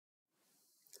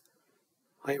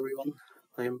Hi everyone,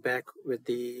 I am back with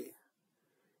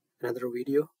another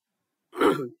video.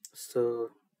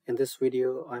 So in this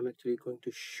video I'm actually going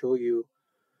to show you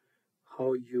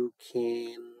how you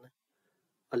can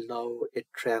allow a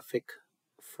traffic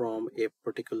from a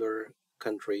particular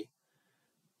country.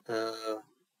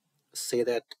 Say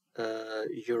that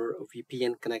your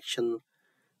VPN connection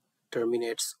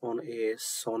terminates on a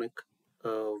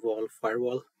SonicWALL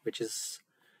Firewall, which is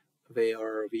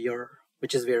where we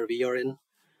are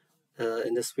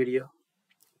in this video.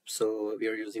 So we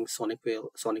are using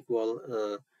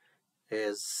SonicWALL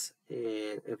as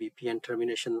a VPN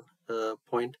termination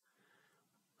point,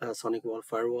 SonicWALL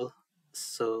Firewall.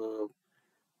 So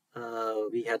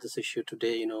we had this issue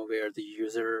today, where the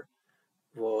user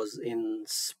was in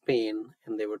Spain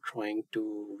and they were trying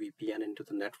to VPN into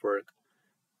the network,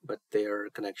 but their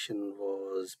connection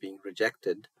was being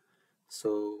rejected.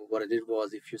 So what I did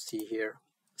was, if you see here,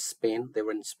 Spain, they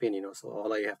were in Spain, so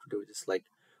all I have to do is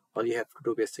all you have to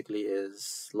do basically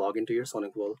is log into your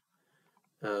SonicWALL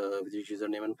with your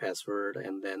username and password,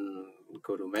 and then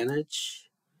go to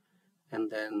manage, and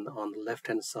then on the left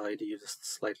hand side you just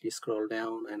slightly scroll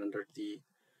down, and under the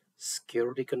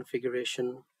security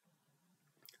configuration,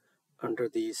 under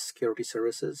the security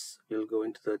services, you'll go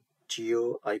into the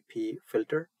Geo IP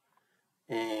Filter,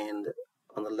 and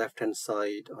on the left hand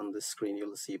side on the screen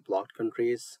you'll see blocked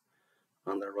countries.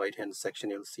 On the right hand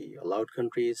section you'll see allowed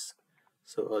countries.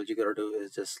 So all you gotta do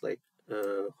is just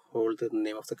hold the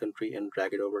name of the country and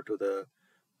drag it over to the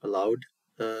allowed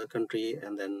country,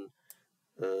 and then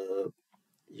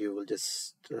you will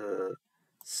just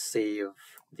save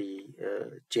the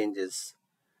changes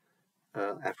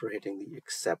after hitting the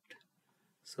accept.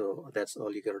 So that's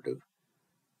all you gotta do.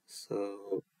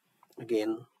 So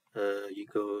again, you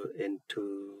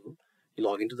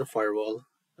log into the firewall,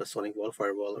 a SonicWALL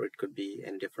firewall, or it could be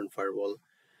any different firewall,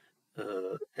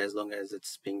 as long as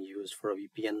it's being used for a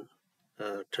VPN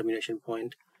termination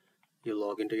point. You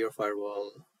log into your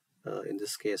firewall, in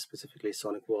this case specifically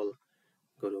SonicWALL.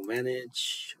 Go to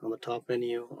manage on the top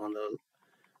menu. On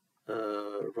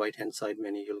the right hand side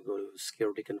menu you'll go to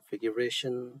security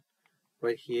configuration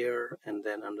right here, and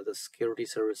then under the security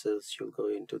services you'll go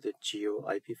into the Geo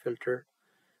IP filter,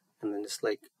 and then just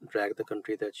drag the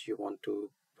country that you want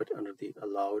to put under the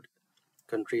allowed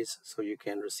countries, so you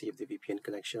can receive the VPN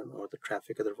connection or the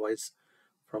traffic otherwise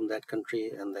from that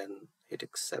country, and then hit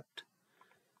accept.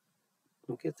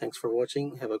 Okay, thanks for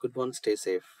watching. Have a good one. Stay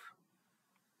safe.